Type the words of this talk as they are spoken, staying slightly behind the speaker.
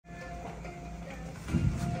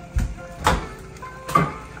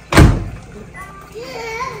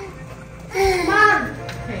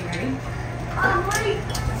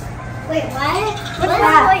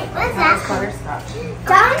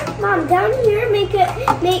butter, make it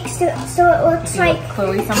so it looks like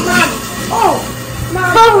Chloe something.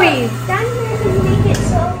 Mom, Chloe. Dad's gonna make it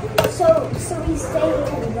so we stay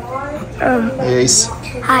warm. Ace.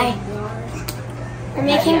 Hi. We're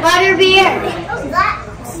making butterbeer.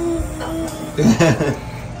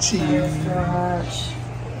 Cheese.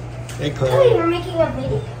 Hey, Hey, Chloe. we're making a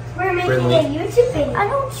video. We're making Friendly. a YouTube video. I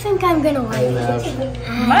don't think I'm gonna like it.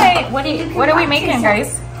 Right. What are we making,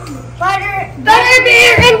 guys?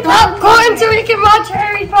 Butterbeer and popcorn so we can watch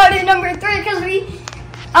Harry Potter #3 because we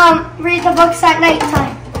read the books at night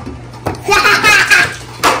time.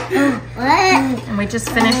 And we just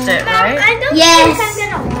finished it, right? I don't Yes. think I'm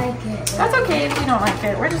gonna like it. That's okay if you don't like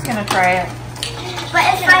it. We're just gonna try it. But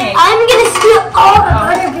if Okay. I'm gonna steal all the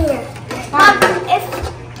butterbeer. Mom, if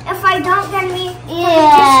I don't, then we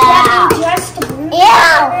just the blue.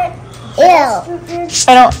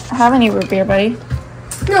 I don't have any root beer, buddy.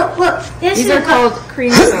 No, look. These are called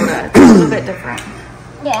cream soda. It's a little bit different.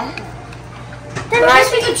 Yeah. Then I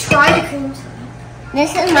guess we could try the cream soda.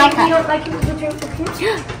 This is my You cup. don't like it to drink the cream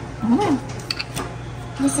soda?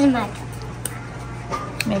 This is my cup.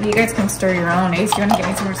 Maybe you guys can stir your own. Ace, you want to get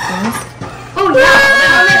me some more spoons? Oh yeah.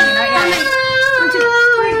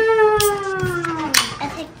 I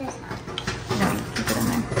think this. No, keep it in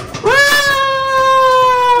there.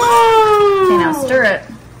 Okay, now stir it.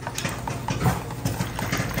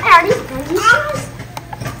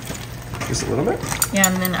 Just a little bit. Yeah,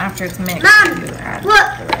 and then after it's mixed, Mom, you add look,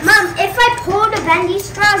 the rest. Mom, if I pull the bendy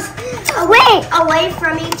straws away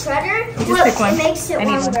from each other, look, pick one. it makes it I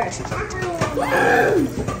need one.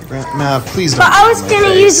 warmer. Nah, please don't. But I was do it in my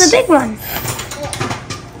gonna face. use the big one.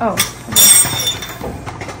 Oh,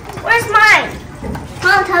 Where's mine?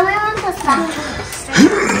 Mom, tell me when to stop.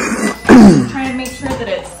 trying to make sure that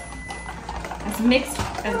it's as mixed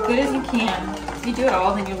as good as you can. If you do it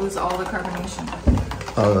all, then you lose all the carbonation.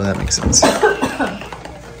 Oh, that makes sense.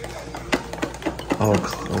 Oh,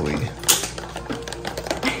 Chloe.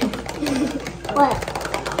 What?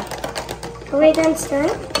 Are we done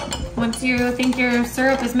stirring? Once you think your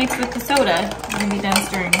syrup is mixed with the soda, you're gonna be done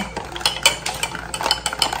stirring.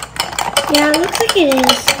 Yeah, it looks like it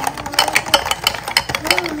is.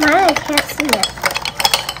 Mine, I can't see it.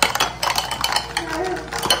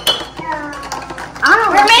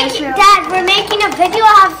 We're making a video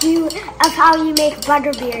of how you make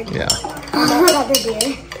butterbeer. Yeah.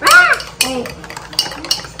 Butterbeer. Hey.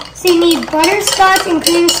 So you need butterscotch and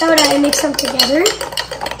cream soda and mix them together.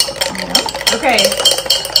 Okay.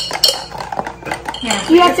 Here,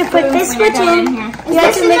 You have to put this much in. You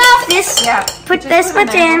have to mix this. Yeah. Put just this put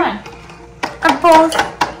much them in. there. Come on. Of both.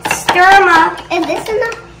 Stir them up, And this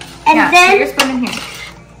enough? and Yeah, put your spoon in here.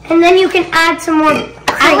 then you can add some more.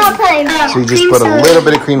 I'm not putting So you just cream put a soda. little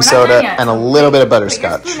bit of cream We're not soda done yet. and a little bit of Put your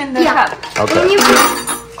butterscotch. spoon in the Yeah. cup. And then Okay. you put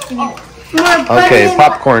more butter. Okay,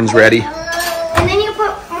 popcorn's ready. And then you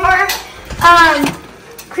put more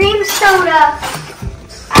cream soda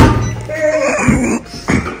after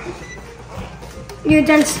you're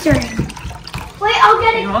done stirring. Wait, I'll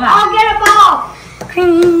get it. Hold on. I'll get a ball.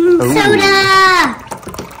 Cream Ooh. soda.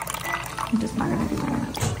 I'm just not gonna do that.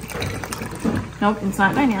 Nope, it's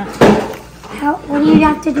not done yet. What do you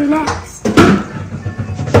have to do next?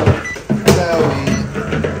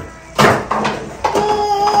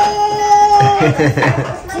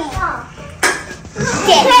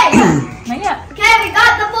 Okay. Not yet. Okay, we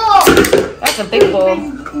got the bowl. That's a big bowl.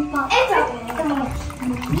 It's okay.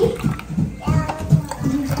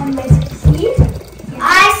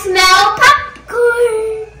 I smell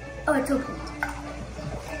popcorn. Oh, it's okay.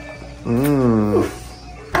 Mmm.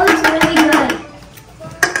 Oh, it's really good.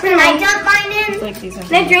 Can I dump mine in? It's like these are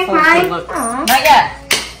Can I drink close mine? looks. Aw. Not yet.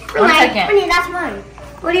 1 second. Honey, that's mine.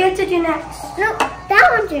 What do you have to do next? No,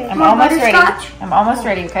 that one's yours. I'm More almost ready. butterscotch? I'm almost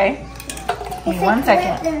ready, okay? Give me 1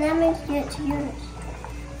 second. Then that makes it to yours.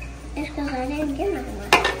 It's because I didn't get another one.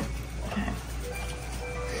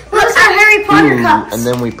 Those are Harry Potter cups. And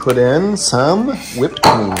then we put in some whipped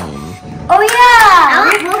cream. Oh yeah,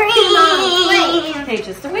 Whipped cream on a Okay,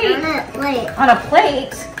 just a plate. wait. On a plate. On a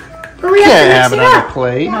plate? but we Can't have have to it mix it on a up.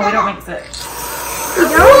 plate. No, we don't mix it.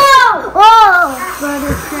 Whoa! Whoa!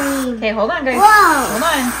 Buttercream. Okay, hold on, guys. Whoa! Hold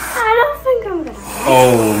on. I don't think I'm gonna.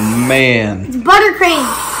 Oh, man. It's buttercream.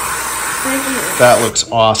 That looks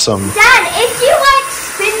awesome. Dad, if you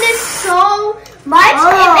spin this so much,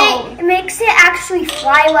 it makes it actually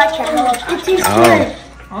fly like a helicopter. It tastes Oh. good.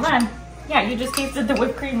 Hold on. Yeah, you just tasted the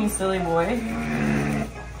whipped cream, you silly boy.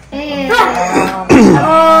 Oh,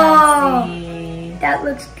 See. that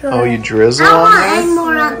looks good. Oh, you drizzle I don't on want any that?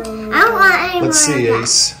 more. I don't want any more. Let's see, of that.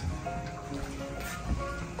 Ace.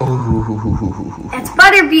 Ooh. That's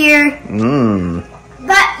butterbeer. Mmm.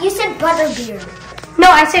 But You said butterbeer. No,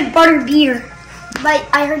 I said butterbeer. But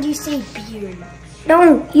I heard you say beer.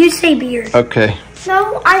 No, you say beer. Okay.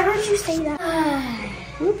 No, I heard you say that.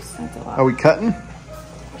 Oops, that's a lot. Are we cutting?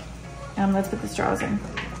 Let's put the straws in.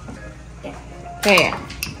 Okay.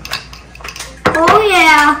 Oh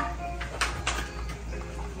yeah.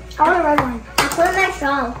 I want a red one. I put in my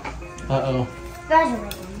straw. Uh-oh. There's a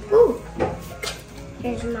red one. Ooh.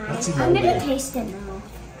 Here's mine. That's a I'm gonna yummy. taste it now.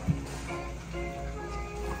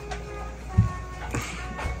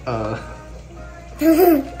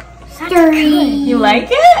 You like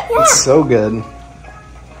it? It's so good.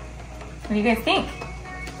 What do you guys think?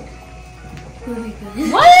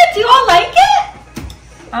 What? You all like it?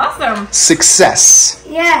 Awesome. Success.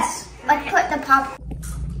 Yes. Let's put the pop.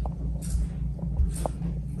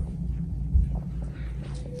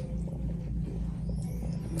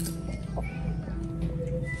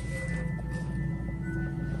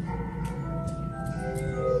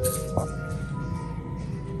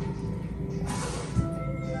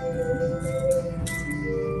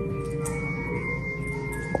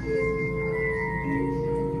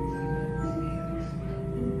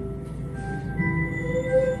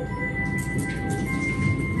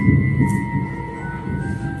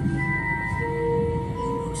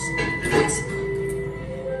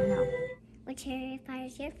 Which cherry pie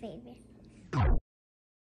is your favorite?